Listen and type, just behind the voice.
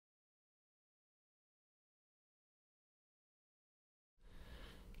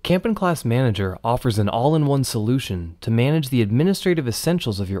Campin' Class Manager offers an all-in-one solution to manage the administrative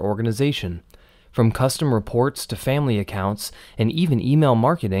essentials of your organization. From custom reports to family accounts and even email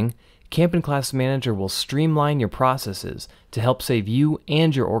marketing, Campin' Class Manager will streamline your processes to help save you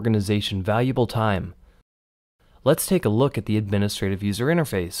and your organization valuable time. Let's take a look at the administrative user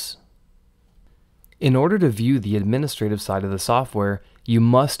interface. In order to view the administrative side of the software, you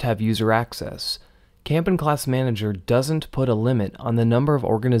must have user access. Campin' Class Manager doesn't put a limit on the number of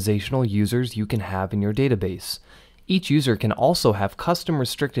organizational users you can have in your database. Each user can also have custom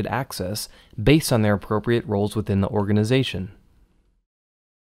restricted access based on their appropriate roles within the organization.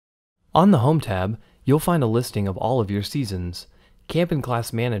 On the Home tab, you'll find a listing of all of your seasons. Campin'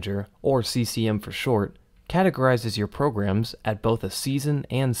 Class Manager, or CCM for short, categorizes your programs at both a season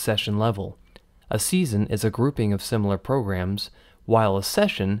and session level. A season is a grouping of similar programs, while a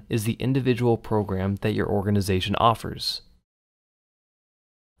session is the individual program that your organization offers.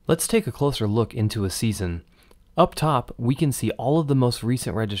 Let's take a closer look into a season. Up top, we can see all of the most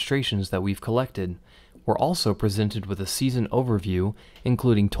recent registrations that we've collected. We're also presented with a season overview,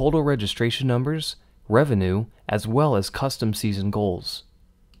 including total registration numbers, revenue, as well as custom season goals.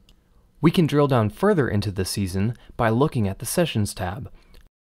 We can drill down further into the season by looking at the Sessions tab.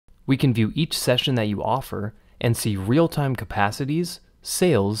 We can view each session that you offer and see real-time capacities,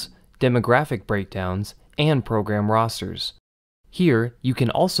 sales, demographic breakdowns, and program rosters. Here, you can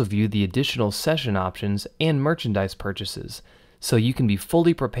also view the additional session options and merchandise purchases, so you can be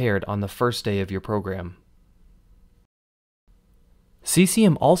fully prepared on the first day of your program.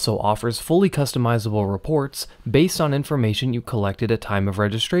 CCM also offers fully customizable reports based on information you collected at time of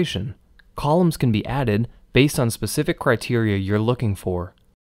registration. Columns can be added based on specific criteria you're looking for.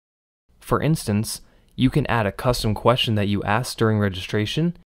 For instance, you can add a custom question that you asked during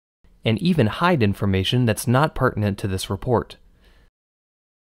registration, and even hide information that's not pertinent to this report.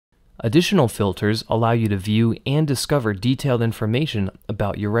 Additional filters allow you to view and discover detailed information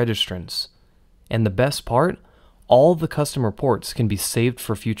about your registrants. And the best part, all the custom reports can be saved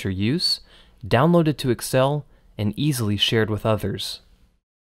for future use, downloaded to Excel, and easily shared with others.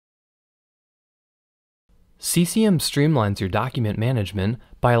 CCM streamlines your document management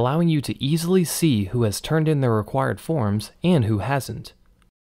by allowing you to easily see who has turned in their required forms and who hasn't.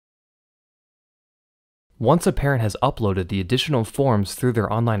 Once a parent has uploaded the additional forms through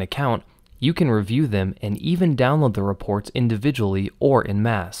their online account, you can review them and even download the reports individually or en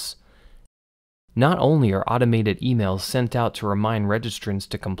masse. Not only are automated emails sent out to remind registrants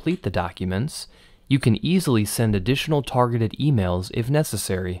to complete the documents, you can easily send additional targeted emails if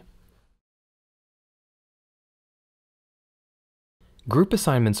necessary. Group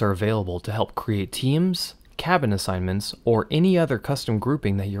assignments are available to help create teams, cabin assignments, or any other custom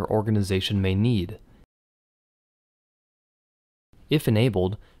grouping that your organization may need. If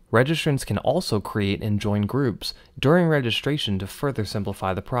enabled, registrants can also create and join groups during registration to further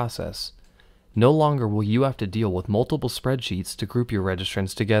simplify the process. No longer will you have to deal with multiple spreadsheets to group your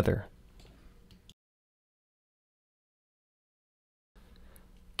registrants together.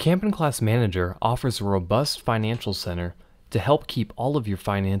 Campin' Class Manager offers a robust financial center to help keep all of your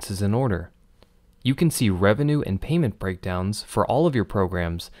finances in order. You can see revenue and payment breakdowns for all of your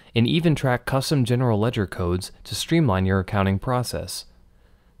programs and even track custom general ledger codes to streamline your accounting process.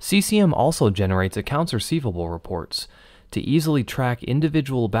 CCM also generates accounts receivable reports to easily track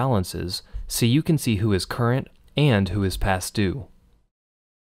individual balances so you can see who is current and who is past due.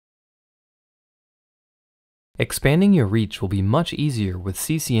 Expanding your reach will be much easier with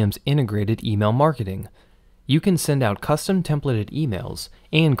CCM's integrated email marketing. You can send out custom templated emails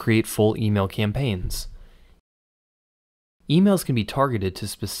and create full email campaigns. Emails can be targeted to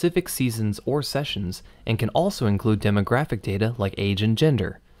specific seasons or sessions and can also include demographic data like age and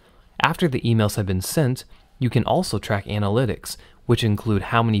gender. After the emails have been sent, you can also track analytics, which include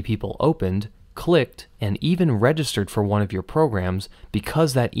how many people opened, clicked, and even registered for one of your programs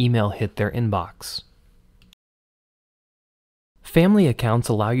because that email hit their inbox. Family accounts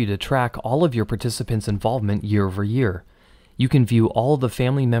allow you to track all of your participants' involvement year over year. You can view all of the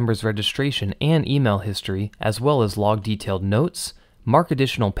family members' registration and email history, as well as log detailed notes, mark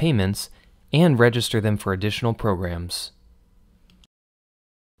additional payments, and register them for additional programs.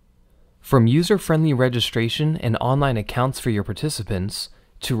 From user-friendly registration and online accounts for your participants,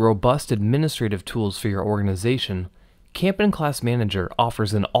 to robust administrative tools for your organization, Campin' Class Manager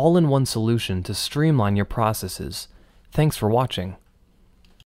offers an all-in-one solution to streamline your processes. Thanks for watching.